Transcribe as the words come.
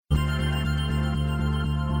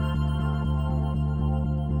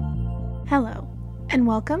Hello, and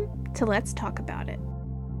welcome to Let's Talk About It.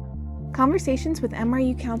 Conversations with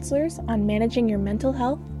MRU counselors on managing your mental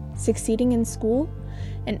health, succeeding in school,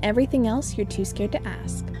 and everything else you're too scared to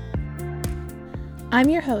ask. I'm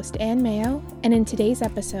your host, Ann Mayo, and in today's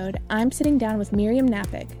episode, I'm sitting down with Miriam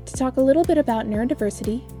Napick to talk a little bit about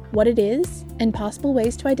neurodiversity, what it is, and possible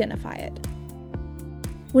ways to identify it.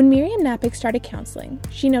 When Miriam Napick started counseling,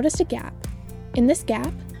 she noticed a gap. In this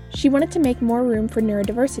gap, she wanted to make more room for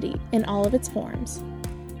neurodiversity in all of its forms.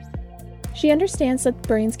 She understands that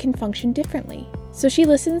brains can function differently, so she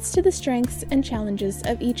listens to the strengths and challenges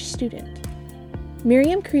of each student.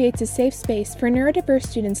 Miriam creates a safe space for neurodiverse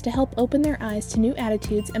students to help open their eyes to new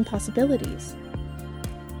attitudes and possibilities.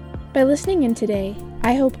 By listening in today,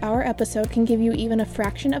 I hope our episode can give you even a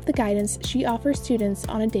fraction of the guidance she offers students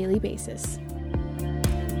on a daily basis.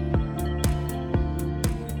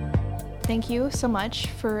 Thank you so much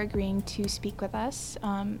for agreeing to speak with us.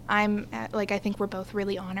 I think we're both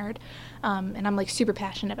really honored, and I'm super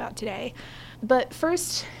passionate about today. But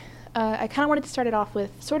first, I kind of wanted to start it off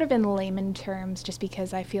with sort of in layman terms, just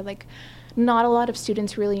because I feel like not a lot of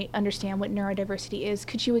students really understand what neurodiversity is.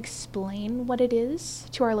 Could you explain what it is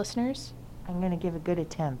to our listeners? I'm going to give a good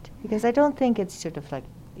attempt, because I don't think it's sort of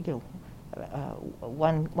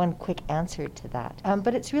one quick answer to that.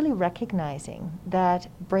 But it's really recognizing that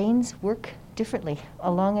brains work differently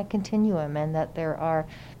along a continuum, and that there are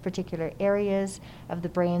particular areas of the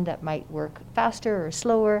brain that might work faster or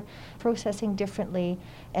slower, processing differently.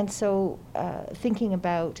 And so thinking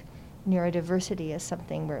about neurodiversity as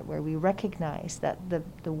something where we recognize that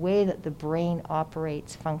the way that the brain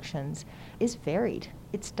operates, functions, is varied.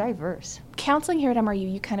 It's diverse. Counseling here at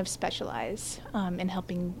MRU, you kind of specialize in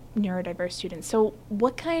helping neurodiverse students. So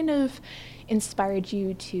what kind of inspired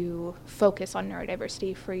you to focus on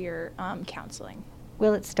neurodiversity for your counseling?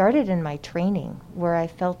 Well, it started in my training, where I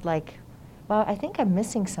felt like, well, I think I'm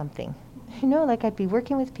missing something. I'd be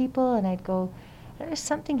working with people and I'd go, there's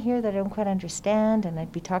something here that I don't quite understand, and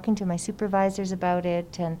I'd be talking to my supervisors about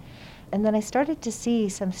it, and then I started to see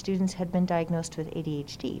some students had been diagnosed with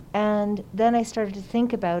ADHD. And then I started to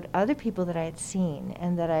think about other people that I had seen,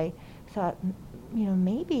 and that I thought,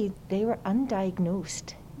 maybe they were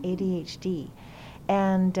undiagnosed ADHD.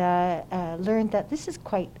 And learned that this is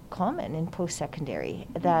quite common in post-secondary,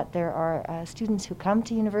 that there are students who come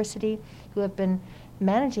to university who have been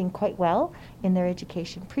managing quite well in their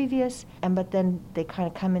education previous, but then they kind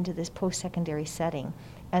of come into this post-secondary setting,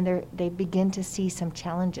 and they begin to see some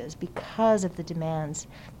challenges because of the demands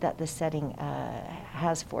that the setting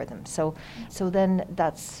has for them. So then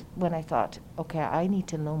that's when I thought, okay, I need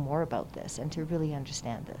to know more about this and to really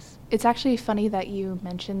understand this. It's actually funny that you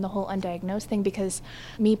mentioned the whole undiagnosed thing, because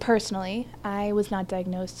me personally, I was not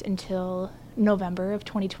diagnosed until November of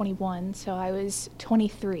 2021, so I was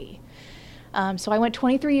 23. So I went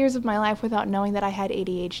 23 years of my life without knowing that I had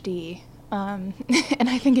ADHD. And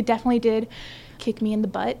I think it definitely did kick me in the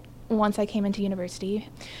butt once I came into university.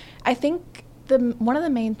 I think one of the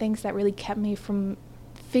main things that really kept me from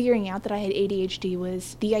figuring out that I had ADHD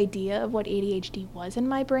was the idea of what ADHD was in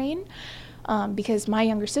my brain, because my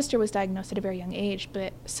younger sister was diagnosed at a very young age,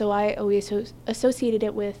 so I always associated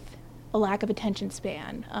it with a lack of attention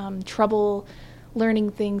span, trouble learning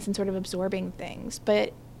things and sort of absorbing things.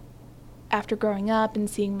 But after growing up and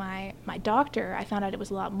seeing my doctor, I found out it was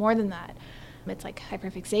a lot more than that. It's like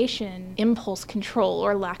hyperfixation, impulse control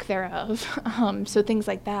or lack thereof, so things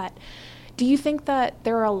like that. Do you think that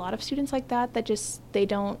there are a lot of students like that they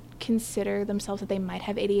don't consider themselves that they might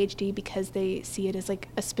have ADHD because they see it as like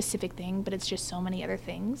a specific thing, but it's just so many other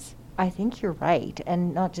things? I think you're right,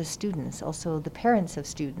 and not just students, also the parents of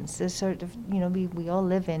students. There's sort of, we all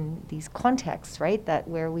live in these contexts, right, that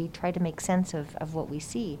where we try to make sense of what we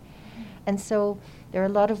see. And so there are a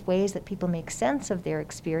lot of ways that people make sense of their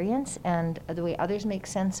experience, and the way others make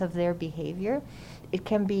sense of their behavior. It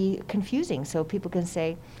can be confusing. So people can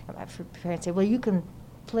say, parents say, well, you can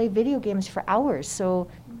play video games for hours, so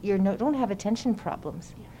you don't have attention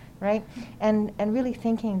problems, right? And really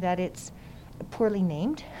thinking that it's poorly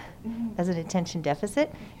named as an attention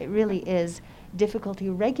deficit. It really is difficulty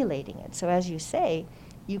regulating it. So as you say,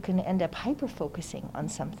 you can end up hyper-focusing on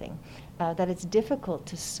something, that it's difficult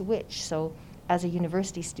to switch. So as a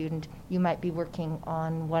university student, you might be working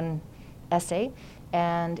on one essay,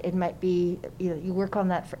 and it might be, you work on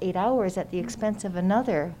that for 8 hours at the expense of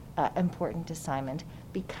another important assignment,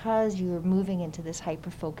 because you're moving into this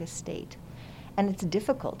hyper-focused state. And it's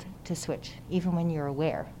difficult to switch, even when you're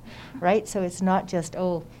aware, right? So it's not just,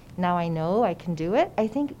 oh, now I know I can do it. I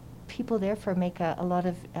think people therefore make a lot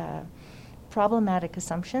of problematic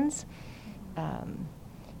assumptions.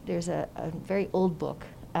 There's a very old book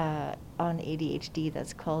on ADHD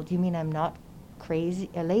that's called, "You Mean I'm Not Crazy,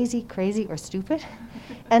 Lazy, Crazy, or Stupid?"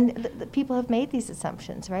 And the people have made these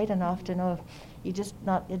assumptions, right? And often,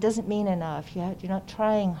 it doesn't mean enough, you're not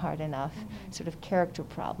trying hard enough, sort of character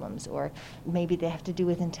problems, or maybe they have to do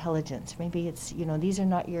with intelligence. Maybe it's, these are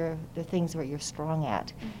not the things where you're strong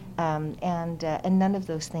at. And none of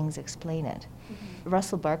those things explain it.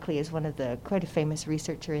 Russell Barkley is quite a famous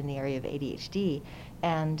researcher in the area of ADHD,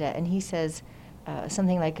 and he says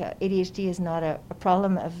something like ADHD is not a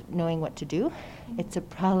problem of knowing what to do, it's a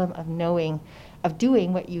problem of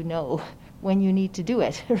doing what you know when you need to do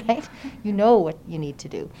it, right? You know what you need to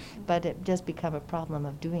do, but it does become a problem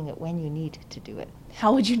of doing it when you need to do it.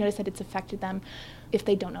 How would you notice that it's affected them if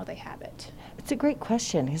they don't know they have it? It's a great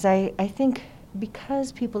question, because I think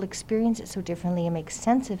because people experience it so differently and make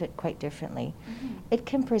sense of it quite differently, it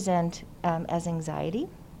can present as anxiety,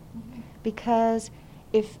 because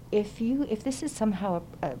if this is somehow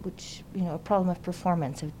a problem of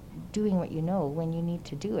performance, of doing what you know when you need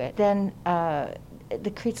to do it, then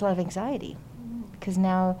that creates a lot of anxiety, because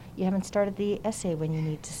now you haven't started the essay when you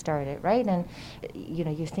need to start it, right? And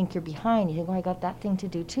you think you're behind. You think, I got that thing to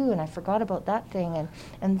do too, and I forgot about that thing,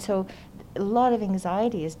 and so a lot of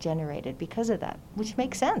anxiety is generated because of that, which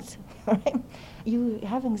makes sense, right? You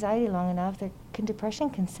have anxiety long enough, depression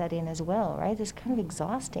can set in as well, right? It's kind of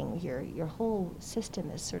exhausting. Your whole system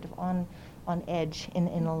is sort of on edge in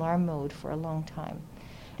alarm mode for a long time.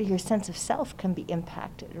 Your sense of self can be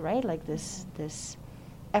impacted, right? Like this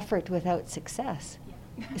effort without success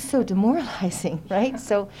is so demoralizing, right?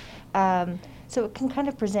 So it can kind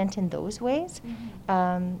of present in those ways.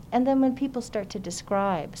 And then when people start to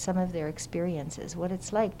describe some of their experiences, what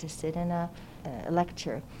it's like to sit in a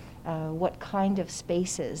lecture, what kind of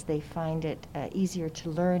spaces they find it easier to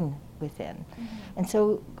learn within. And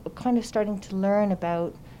so kind of starting to learn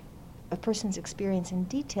about a person's experience in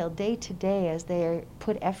detail day to day as they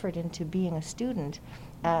put effort into being a student,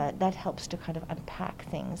 that helps to kind of unpack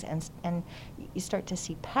things, and you start to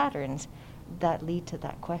see patterns that lead to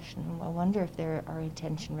that question. I wonder if there are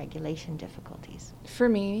attention regulation difficulties. For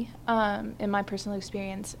me, in my personal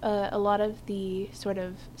experience, a lot of the sort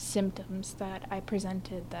of symptoms that I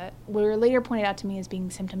presented that were later pointed out to me as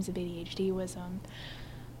being symptoms of ADHD was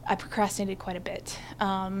I procrastinated quite a bit.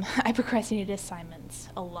 I procrastinated assignments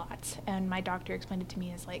a lot, and my doctor explained it to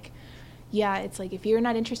me as it's like if you're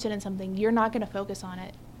not interested in something, you're not going to focus on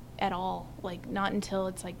it at all, not until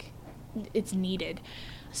it's needed.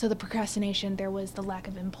 So the procrastination, there was the lack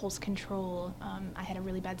of impulse control. I had a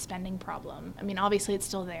really bad spending problem. I mean, obviously it's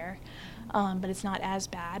still there, but it's not as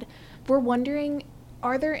bad. We're wondering,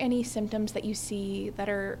 are there any symptoms that you see that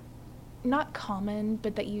are not common,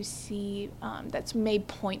 but that you see that may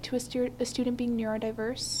point to a student being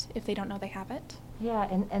neurodiverse if they don't know they have it? Yeah,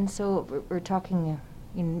 and so we're talking,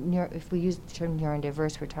 if we use the term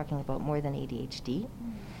neurodiverse, we're talking about more than ADHD.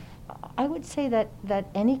 I would say that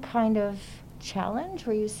any kind of challenge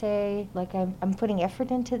where you say, I'm putting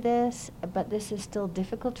effort into this, but this is still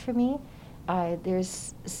difficult for me,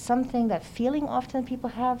 there's something, that feeling often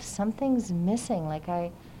people have, something's missing,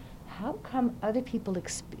 how come other people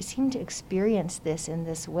seem to experience this in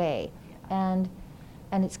this way, and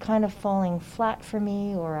it's kind of falling flat for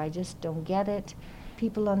me, or I just don't get it.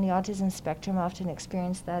 People on the autism spectrum often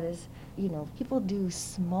experience that as, people do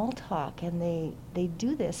small talk, and they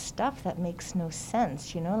do this stuff that makes no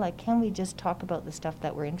sense, can we just talk about the stuff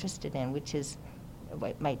that we're interested in, which is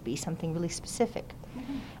what might be something really specific.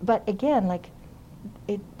 But again,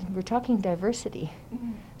 we're talking diversity.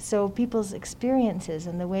 So people's experiences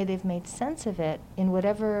and the way they've made sense of it in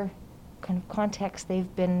whatever kind of context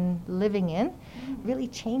they've been living in really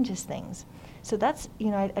changes things. So that's,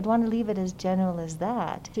 I'd want to leave it as general as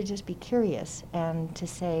that, to just be curious and to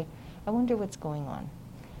say, I wonder what's going on.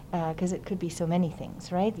 Because it could be so many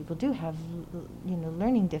things, right? People do have,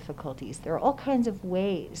 learning difficulties. There are all kinds of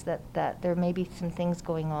ways that there may be some things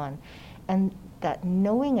going on, and that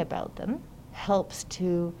knowing about them helps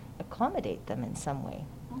to accommodate them in some way,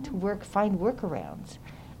 to find workarounds.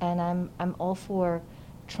 And I'm all for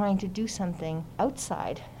trying to do something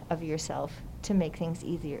outside of yourself to make things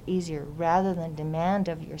easier rather than demand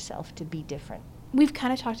of yourself to be different. We've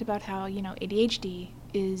kind of talked about how, ADHD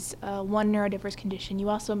is one neurodiverse condition. You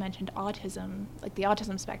also mentioned autism, like the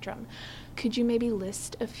autism spectrum. Could you maybe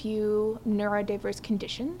list a few neurodiverse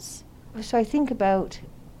conditions? So I think about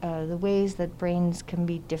the ways that brains can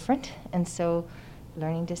be different. And so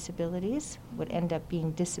learning disabilities would end up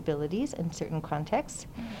being disabilities in certain contexts,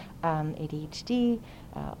 ADHD,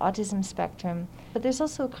 autism spectrum. But there's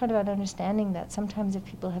also kind of an understanding that sometimes if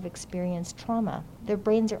people have experienced trauma, their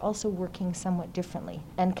brains are also working somewhat differently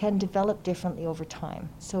and can develop differently over time.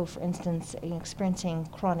 So for instance, experiencing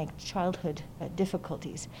chronic childhood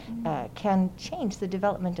difficulties can change the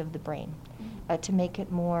development of the brain to make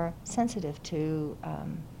it more sensitive to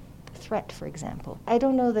threat, for example. I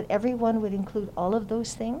don't know that everyone would include all of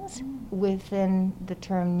those things within the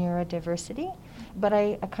term neurodiversity, but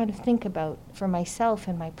I kind of think about, for myself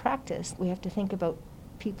in my practice, we have to think about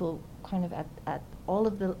people kind of at all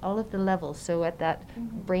of the levels. So at that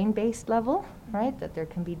brain-based level, right, that there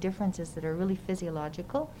can be differences that are really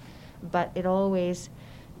physiological, but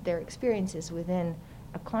their experiences within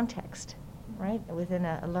a context, right, within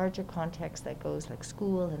a larger context that goes like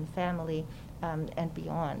school and family and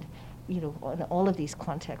beyond. In all of these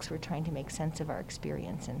contexts, we're trying to make sense of our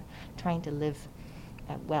experience and trying to live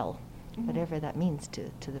well, whatever that means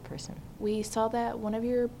to the person. We saw that one of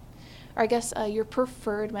your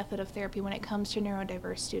preferred method of therapy when it comes to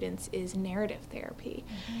neurodiverse students is narrative therapy.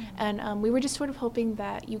 And we were just sort of hoping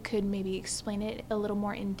that you could maybe explain it a little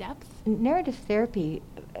more in depth. Narrative therapy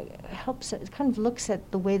helps, it kind of looks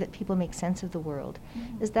at the way that people make sense of the world,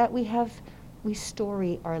 is that we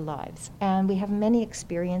story our lives, and we have many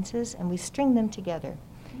experiences, and we string them together,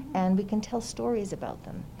 and we can tell stories about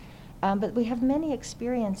them. But we have many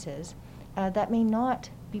experiences that may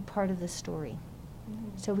not be part of the story.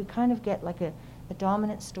 So we kind of get like a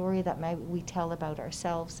dominant story that we tell about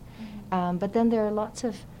ourselves, but then there are lots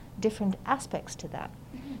of different aspects to that.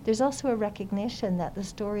 There's also a recognition that the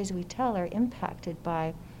stories we tell are impacted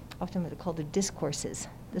by often what are called the discourses,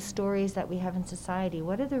 the stories that we have in society.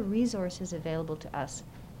 What are the resources available to us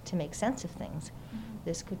to make sense of things?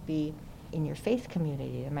 This could be in your faith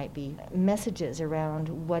community. There might be messages around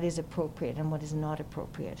what is appropriate and what is not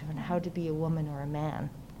appropriate, and how to be a woman or a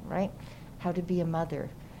man, right? How to be a mother.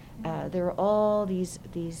 There are all these,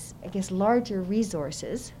 I guess, larger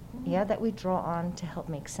resources, that we draw on to help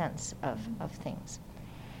make sense of things.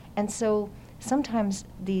 And so sometimes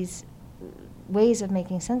these ways of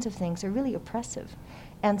making sense of things are really oppressive.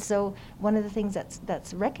 And so one of the things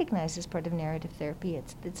that's recognized as part of narrative therapy,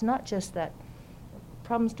 it's not just that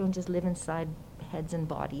problems don't just live inside heads and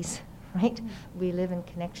bodies, right? We live in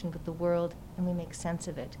connection with the world, and we make sense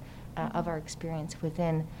of it, of our experience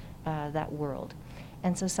within that world.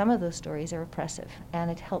 And so some of those stories are oppressive, and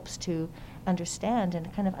it helps to understand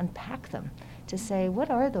and kind of unpack them, to say, what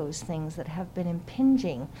are those things that have been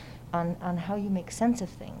impinging on how you make sense of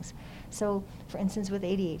things? So, for instance, with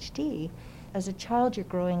ADHD, as a child you're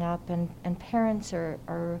growing up, and parents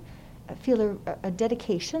feel a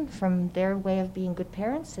dedication from their way of being good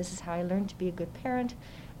parents. This is how I learned to be a good parent.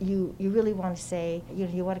 You really want to say,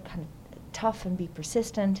 you want to kind of tough and be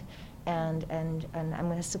persistent, and I'm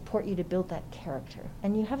going to support you to build that character.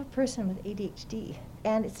 And you have a person with ADHD,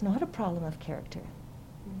 and it's not a problem of character,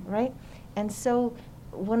 right? And so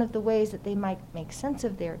one of the ways that they might make sense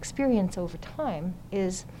of their experience over time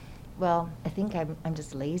is, well, I think I'm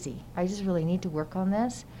just lazy. I just really need to work on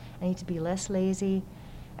this. I need to be less lazy.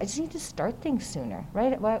 I just need to start things sooner,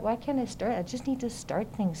 right? Why can't I start? I just need to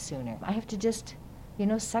start things sooner. I have to just,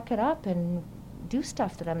 suck it up and do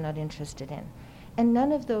stuff that I'm not interested in. And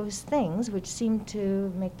none of those things, which seem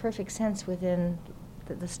to make perfect sense within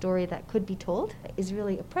the story that could be told, is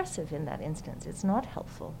really oppressive in that instance. It's not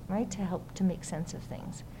helpful, right, to help to make sense of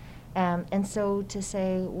things. And so to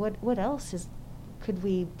say, what else could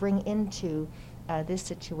we bring into this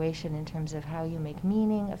situation in terms of how you make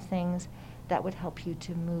meaning of things that would help you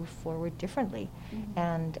to move forward differently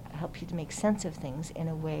and help you to make sense of things in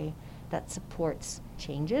a way that supports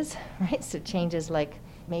changes, right? So changes like,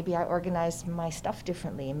 maybe I organize my stuff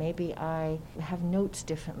differently, maybe I have notes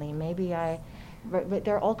differently, but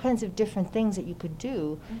there are all kinds of different things that you could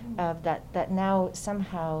do that now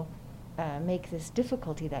somehow make this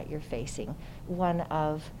difficulty that you're facing one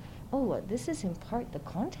of, this is in part the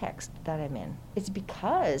context that I'm in. It's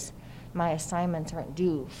because my assignments aren't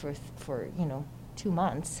due for 2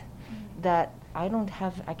 months that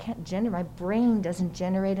my brain doesn't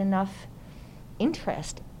generate enough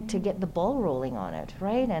interest to get the ball rolling on it,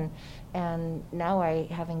 right? And now I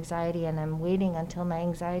have anxiety, and I'm waiting until my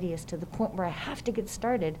anxiety is to the point where I have to get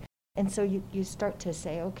started. And so you start to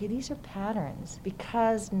say, okay, these are patterns,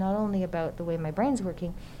 because not only about the way my brain's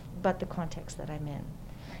working, but the context that I'm in.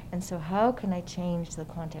 And so how can I change the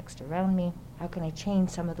context around me? How can I change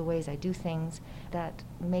some of the ways I do things that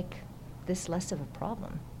make this less of a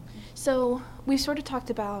problem? So we've sort of talked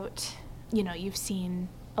about, you've seen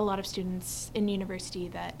a lot of students in university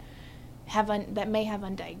that that may have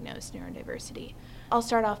undiagnosed neurodiversity. I'll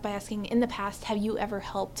start off by asking, in the past, have you ever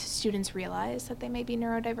helped students realize that they may be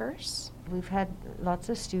neurodiverse? We've had lots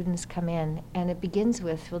of students come in, and it begins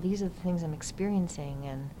with, well, these are the things I'm experiencing,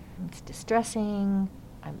 and it's distressing.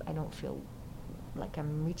 I don't feel like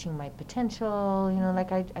I'm reaching my potential,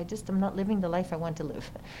 like I'm not living the life I want to live.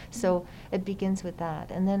 So it begins with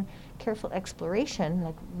that. And then careful exploration,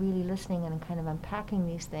 like really listening and kind of unpacking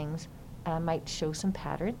these things, might show some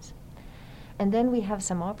patterns. And then we have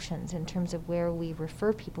some options in terms of where we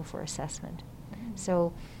refer people for assessment.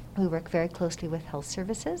 So we work very closely with health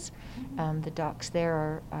services. The docs there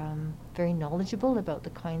are very knowledgeable about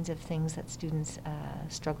the kinds of things that students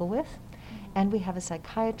struggle with. And we have a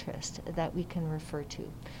psychiatrist that we can refer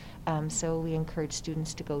to. So we encourage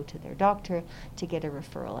students to go to their doctor to get a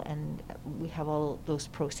referral, and we have all those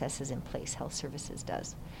processes in place, health services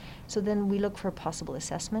does. So then we look for a possible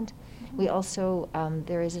assessment. We also,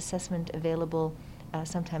 there is assessment available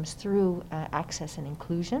sometimes through access and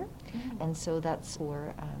inclusion, and so that's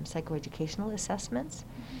for psychoeducational assessments.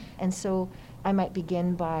 And so I might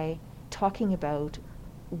begin by talking about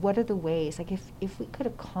what are the ways, like if we could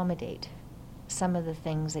accommodate some of the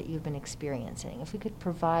things that you've been experiencing, if we could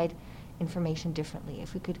provide information differently,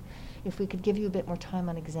 if we could give you a bit more time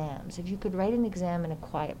on exams, if you could write an exam in a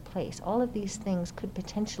quiet place, all of these things could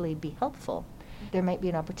potentially be helpful. There might be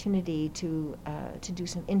an opportunity to do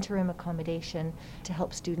some interim accommodation to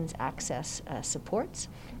help students access supports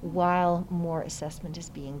while more assessment is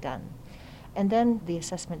being done. And then the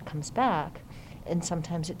assessment comes back, and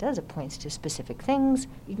sometimes it does. It points to specific things.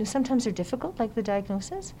 Sometimes they're difficult, like the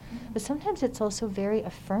diagnosis, but sometimes it's also very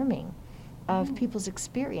affirming of people's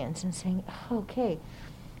experience and saying, oh, okay,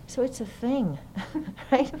 so it's a thing,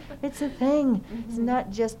 right? It's a thing. It's not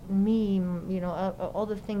just me, all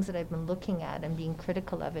the things that I've been looking at and being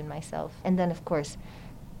critical of in myself. And then, of course,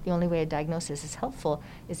 the only way a diagnosis is helpful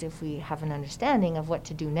is if we have an understanding of what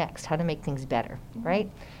to do next, how to make things better,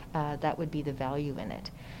 right? That would be the value in it.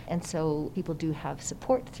 And so people do have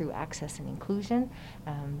support through access and inclusion.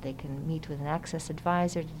 They can meet with an access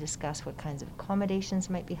advisor to discuss what kinds of accommodations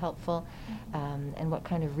might be helpful and what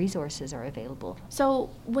kind of resources are available. So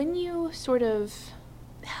when you sort of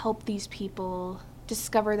help these people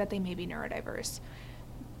discover that they may be neurodiverse,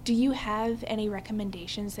 do you have any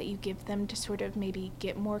recommendations that you give them to sort of maybe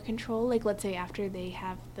get more control? Like, let's say after they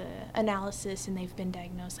have the analysis and they've been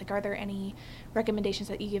diagnosed, like, are there any recommendations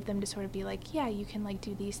that you give them to sort of be like, yeah, you can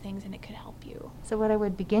do these things and it could help you? So what I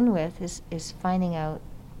would begin with is finding out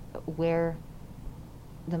where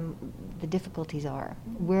the difficulties are.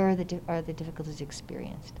 Where are the difficulties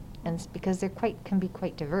experienced? And because they're can be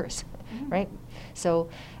quite diverse, right? So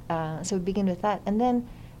we begin with that, and then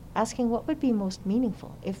asking what would be most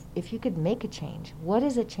meaningful. If you could make a change, what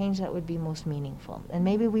is a change that would be most meaningful? And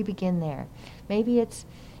maybe we begin there. Maybe it's,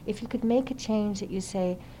 if you could make a change that you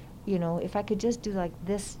say, if I could just do like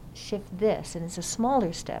this, shift this, and it's a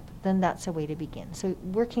smaller step, then that's a way to begin. So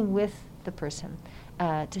working with the person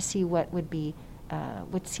to see what would be,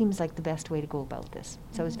 what seems like the best way to go about this.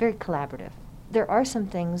 So it's very collaborative. There are some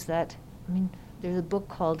things that, there's a book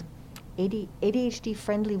called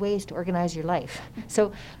ADHD-friendly ways to organize your life.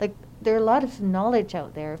 So, there are a lot of knowledge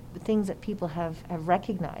out there, things that people have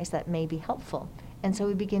recognized that may be helpful. And so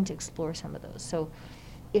we begin to explore some of those. So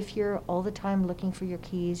if you're all the time looking for your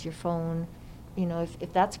keys, your phone,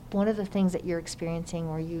 if that's one of the things that you're experiencing,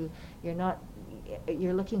 or you're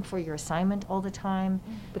looking for your assignment all the time,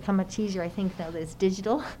 become much easier, I think, now that it's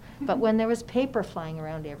digital. But when there was paper flying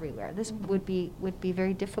around everywhere, this would be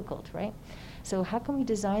very difficult, right? So how can we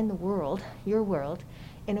design the world, your world,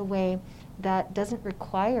 in a way that doesn't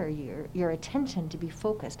require your attention to be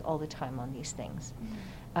focused all the time on these things?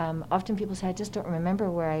 Often people say, I just don't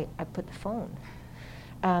remember where I put the phone.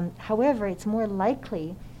 However, it's more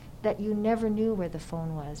likely that you never knew where the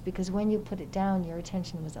phone was, because when you put it down, your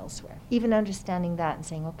attention was elsewhere. Even understanding that and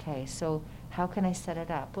saying, okay, so how can I set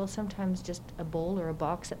it up? Well, sometimes just a bowl or a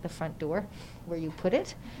box at the front door where you put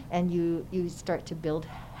it, and you start to build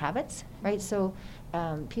habits, right? So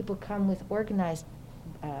people come with organized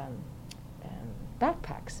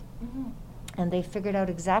backpacks, and they figured out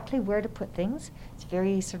exactly where to put things. It's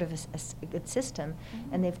very sort of a good system,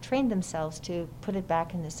 and they've trained themselves to put it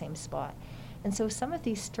back in the same spot. And so some of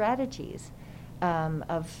these strategies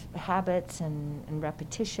of habits and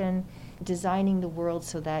repetition, designing the world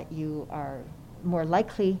so that you are more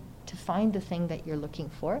likely to find the thing that you're looking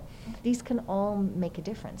for, these can all make a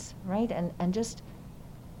difference, right? And just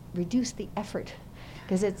reduce the effort.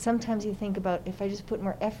 Because sometimes you think about, if I just put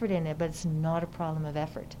more effort in it, but it's not a problem of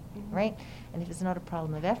effort, right? And if it's not a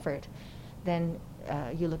problem of effort, then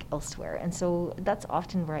you look elsewhere. And so that's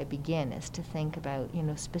often where I begin, is to think about,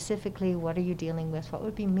 specifically what are you dealing with, what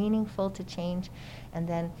would be meaningful to change, and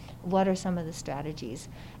then what are some of the strategies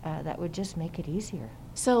that would just make it easier.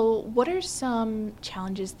 So what are some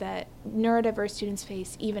challenges that neurodiverse students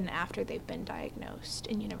face even after they've been diagnosed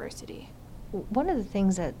in university? One of the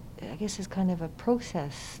things that I guess is kind of a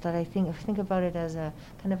process that I think about it as a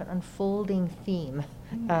kind of an unfolding theme,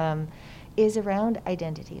 is around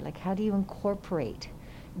identity. Like, how do you incorporate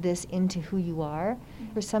this into who you are?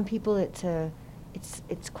 For some people, it's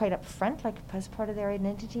quite upfront, like as part of their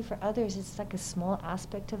identity. For others, it's like a small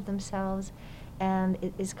aspect of themselves, and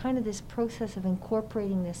it is kind of this process of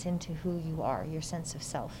incorporating this into who you are, your sense of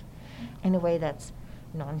self, in a way that's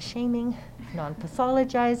non-shaming,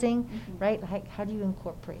 non-pathologizing, right? How do you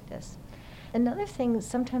incorporate this? Another thing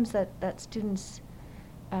sometimes that students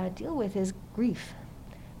deal with is grief,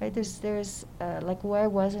 right? There's like, why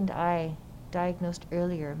wasn't I diagnosed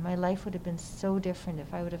earlier? My life would have been so different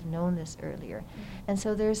if I would have known this earlier. And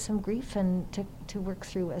so there's some grief to work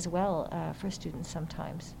through as well for students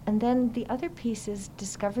sometimes. And then the other piece is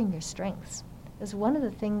discovering your strengths. Is one of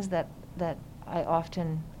the things that I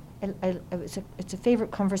often, it's a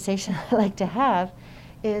favorite conversation I like to have,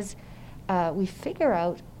 is we figure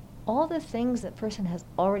out all the things that person has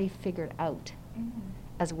already figured out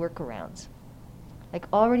as workarounds, like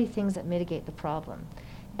already things that mitigate the problem.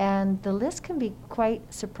 And the list can be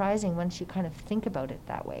quite surprising once you kind of think about it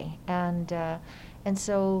that way. And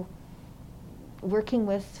so working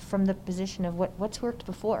with from the position of what's worked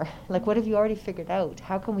before, like what have you already figured out?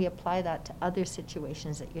 How can we apply that to other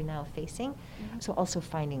situations that you're now facing? So also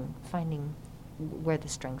finding where the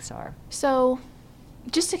strengths are. So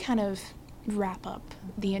just to kind of wrap up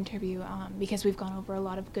the interview, because we've gone over a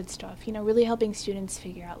lot of good stuff, really helping students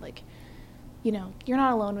figure out, like, you're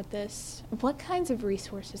not alone with this. What kinds of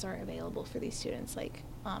resources are available for these students, like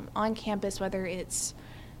on campus, whether it's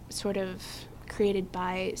sort of created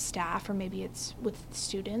by staff or maybe it's with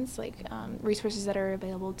students, like resources that are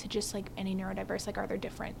available to just like any neurodiverse, like are there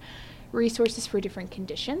different resources for different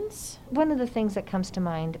conditions? One of the things that comes to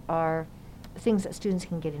mind are things that students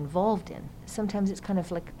can get involved in. Sometimes it's kind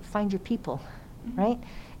of like find your people, right?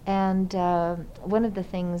 And one of the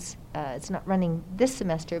things, it's not running this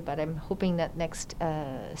semester, but I'm hoping that next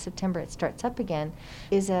September it starts up again,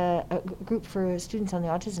 is a group for students on the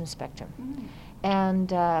autism spectrum. And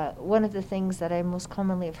one of the things that I most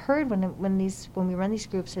commonly have heard when we run these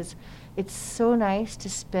groups is it's so nice to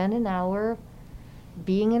spend an hour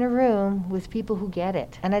being in a room with people who get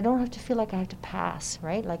it. And I don't have to feel like I have to pass,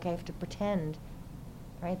 right? Like I have to pretend,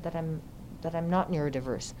 right, that I'm not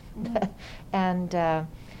neurodiverse.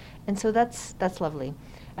 And so that's lovely.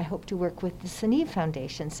 I hope to work with the Seneve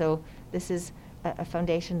Foundation. So this is a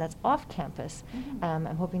foundation that's off campus. I'm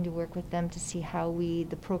hoping to work with them to see how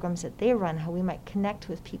the programs that they run, how we might connect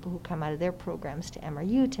with people who come out of their programs to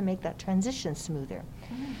MRU to make that transition smoother.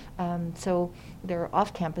 So there are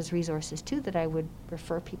off-campus resources too that I would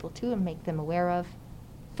refer people to and make them aware of.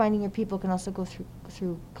 Finding your people can also go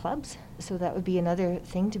through clubs, so that would be another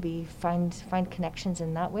thing to find connections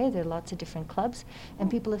in that way. There are lots of different clubs, and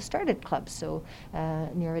people have started clubs. So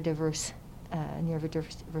Neurodiversity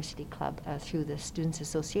Club through the Students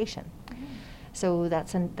Association. So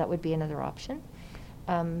that would be another option.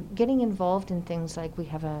 Getting involved in things like we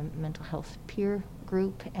have a mental health peer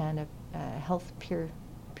group and a health peer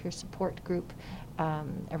support group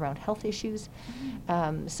around health issues.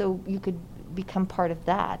 So you could become part of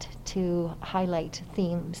that to highlight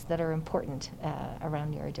themes that are important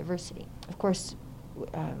around neurodiversity. Of course,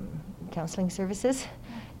 counseling services,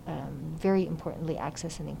 very importantly,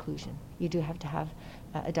 access and inclusion. You do have to have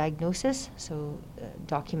a diagnosis, so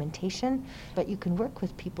documentation, but you can work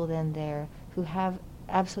with people then there who have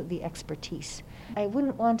absolutely expertise. I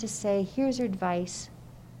wouldn't want to say, here's your advice,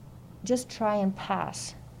 just try and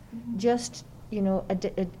pass. Just,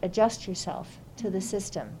 adjust yourself to the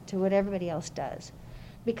system, to what everybody else does.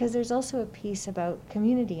 Because there's also a piece about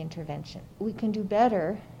community intervention. We can do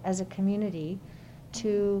better as a community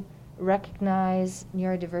to recognize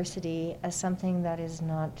neurodiversity as something that is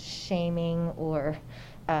not shaming or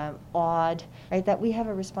odd, right? That we have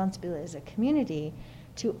a responsibility as a community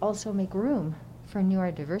to also make room for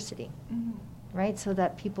neurodiversity, right? So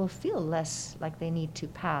that people feel less like they need to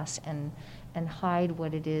pass and hide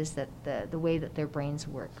what it is that the way that their brains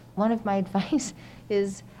work. One of my advice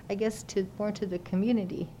is, I guess, more to the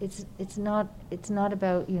community. It's not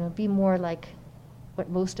about be more like what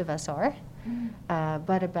most of us are,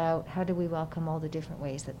 but about how do we welcome all the different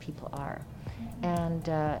ways that people are,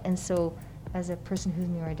 and so as a person who's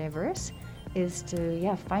neurodiverse, is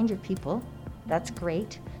to find your people That's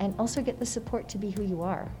great. And also get the support to be who you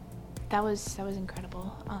are. That was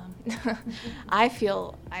incredible. I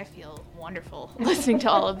feel wonderful listening to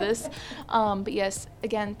all of this. But yes,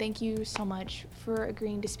 again, thank you so much for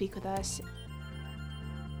agreeing to speak with us.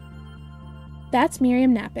 That's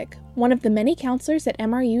Miriam Napick, one of the many counselors at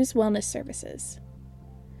MRU's Wellness Services.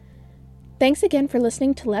 Thanks again for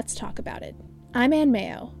listening to Let's Talk About It. I'm Ann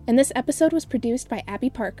Mayo, and this episode was produced by Abby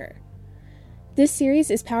Parker. This series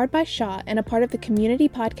is powered by Shaw and a part of the Community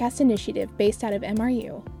Podcast Initiative based out of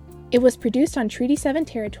MRU. It was produced on Treaty 7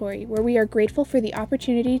 territory, where we are grateful for the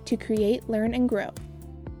opportunity to create, learn, and grow.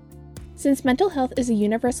 Since mental health is a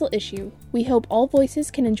universal issue, we hope all voices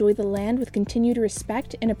can enjoy the land with continued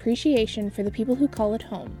respect and appreciation for the people who call it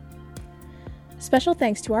home. Special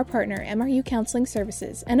thanks to our partner, MRU Counseling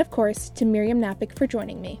Services, and of course, to Miriam Napick for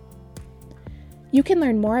joining me. You can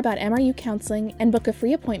learn more about MRU Counseling and book a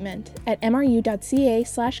free appointment at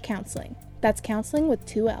mru.ca/counseling. That's counseling with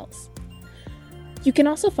 2 L's. You can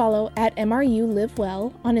also follow at MRU Live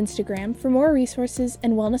Well on Instagram for more resources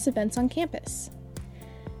and wellness events on campus.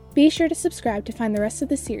 Be sure to subscribe to find the rest of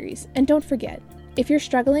the series, and don't forget, if you're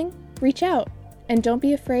struggling, reach out, and don't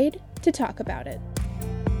be afraid to talk about it.